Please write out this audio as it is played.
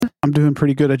I'm doing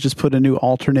pretty good. I just put a new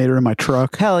alternator in my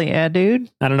truck. Hell yeah,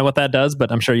 dude. I don't know what that does,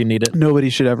 but I'm sure you need it.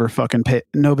 Nobody should ever fucking pay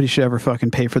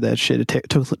for that shit. It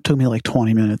took me like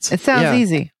 20 minutes. It sounds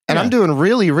easy. And I'm doing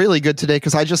really, really good today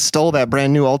because I just stole that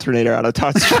brand new alternator out of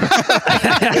Todd's truck.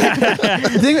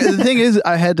 The thing is,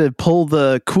 I had to pull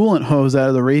the coolant hose out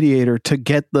of the radiator to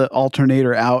get the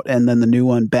alternator out and then the new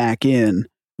one back in,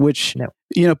 which,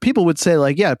 people would say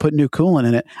like, yeah, I put new coolant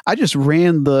in it. I just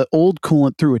ran the old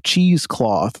coolant through a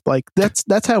cheesecloth. Like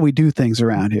that's how we do things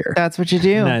around here. That's what you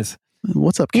do. Nice.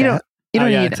 What's up, Kat? You don't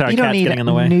need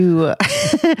new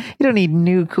you don't need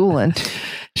new coolant.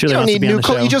 You don't need new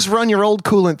coolant. You just run your old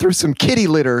coolant through some kitty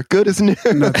litter. Good as new.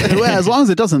 As long as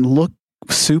it doesn't look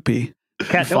soupy.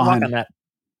 Kat, don't walk on that.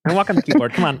 Don't walk on the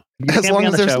keyboard. Come on. As long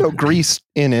as there's no grease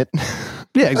in it.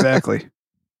 Yeah, exactly.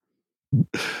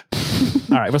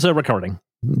 All right, we're still recording.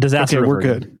 Disaster. Okay, we're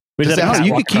good.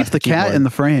 You could keep the cat in the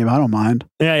frame. I don't mind.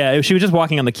 Yeah. If she was just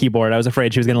walking on the keyboard, I was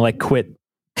afraid she was going to like quit,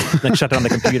 like shut down the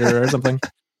computer or something.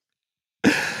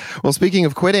 Well, speaking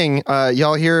of quitting,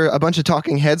 y'all hear a bunch of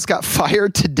talking heads got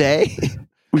fired today.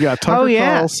 We got Tucker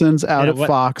Carlson's out at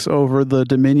Fox over the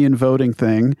Dominion voting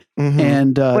thing. Mm-hmm.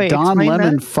 And Don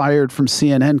Lemon fired from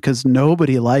CNN because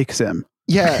nobody likes him.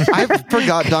 Yeah, I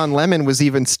forgot Don Lemon was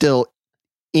even still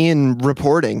in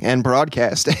reporting and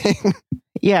broadcasting.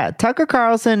 Yeah, Tucker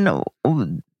Carlson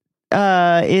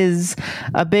is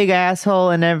a big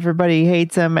asshole and everybody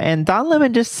hates him, and Don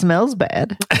Lemon just smells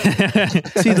bad.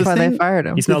 See, that's why they fired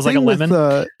him. He smells like a lemon.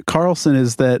 With, Carlson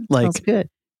is that like, good.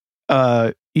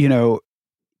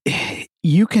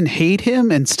 You can hate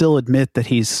him and still admit that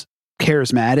he's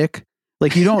charismatic.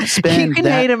 Like you don't spend. You can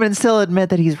hate him and still admit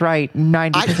that he's right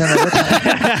 90% of the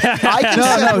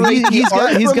time. He's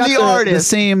got the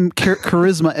same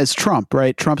charisma as Trump,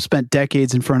 right? Trump spent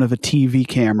decades in front of a TV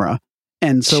camera,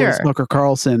 and so is Tucker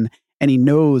Carlson, and he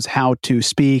knows how to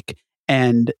speak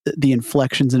and the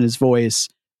inflections in his voice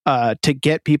to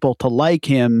get people to like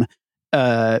him,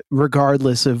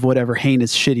 regardless of whatever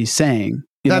heinous shit he's saying.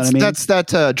 That's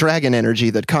that dragon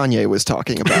energy that Kanye was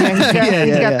talking about. He's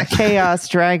got the chaos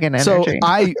dragon energy. So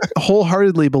I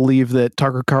wholeheartedly believe that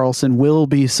Tucker Carlson will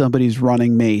be somebody's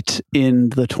running mate in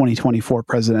the 2024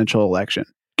 presidential election.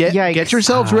 Get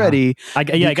yourselves ready.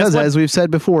 Because as we've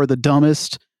said before, the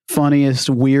dumbest, funniest,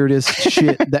 weirdest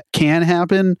shit that can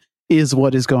happen is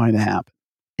what is going to happen.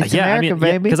 It's America,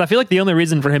 baby. Because I feel like the only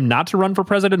reason for him not to run for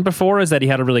president before is that he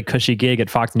had a really cushy gig at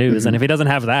Fox News. Mm-hmm. And if he doesn't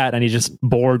have that and he's just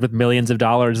bored with millions of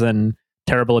dollars and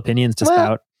terrible opinions to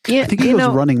spout. Yeah, I think he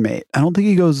goes running mate. I don't think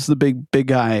he goes the big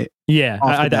guy. Yeah,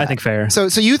 I think fair. So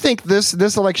you think this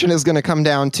election is going to come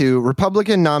down to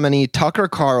Republican nominee Tucker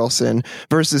Carlson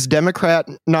versus Democrat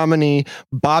nominee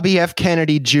Bobby F.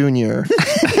 Kennedy Jr.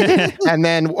 And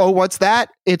then, what's that?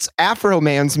 It's Afro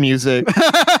Man's music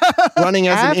running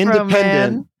as an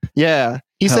independent. Man. Yeah.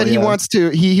 He said he wants to,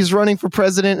 he's running for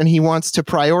president and he wants to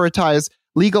prioritize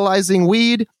legalizing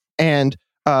weed and,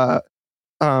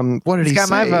 what did he say? He's got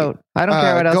my vote. I don't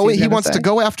care what else he wants to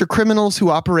go after criminals who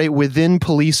operate within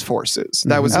police forces.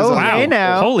 That was his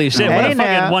Holy shit. What a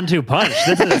fucking 1-2 punch.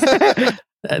 This is...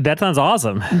 That sounds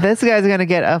awesome. This guy's going to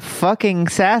get a fucking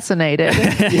assassinated.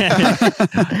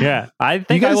 Yeah. I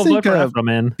think I will vote for Afro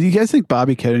Man. Do you guys think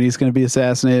Bobby Kennedy's going to be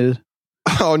assassinated?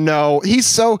 Oh no, he's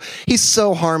so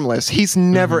harmless. He's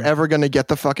never ever going to get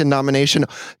the fucking nomination.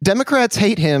 Democrats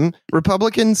hate him.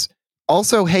 Republicans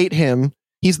also hate him.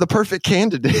 He's the perfect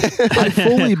candidate. I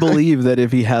fully believe that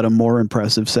if he had a more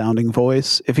impressive sounding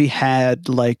voice, if he had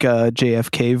like a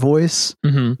JFK voice,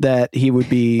 that he would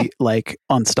be like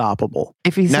unstoppable.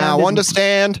 If he now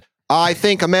understand, I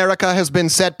think America has been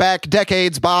set back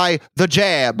decades by the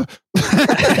jab. The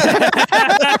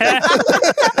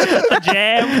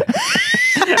jab.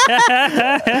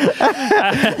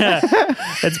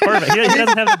 It's perfect. He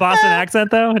doesn't have the Boston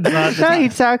accent though. He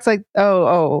talks like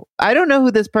I don't know who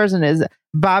this person is.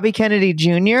 Bobby Kennedy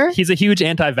Jr. He's a huge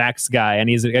anti-vax guy, and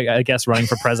he's, I guess, running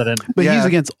for president. But he's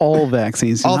against all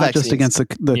vaccines, just against the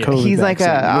COVID. He's vaccine,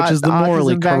 like which is the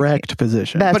morally correct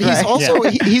position. But he's also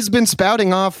he's been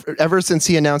spouting off ever since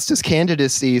he announced his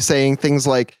candidacy, saying things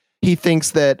like he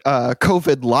thinks that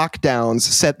COVID lockdowns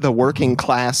set the working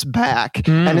class back,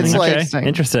 and it's like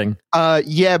interesting.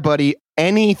 Yeah, buddy.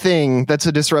 Anything that's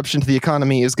a disruption to the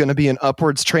economy is going to be an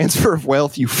upwards transfer of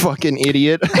wealth, you fucking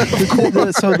idiot.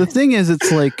 So the thing is,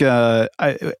 it's like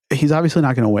he's obviously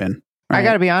not going to win. Right? I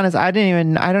got to be honest. I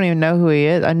don't even know who he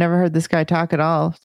is. I never heard this guy talk at all.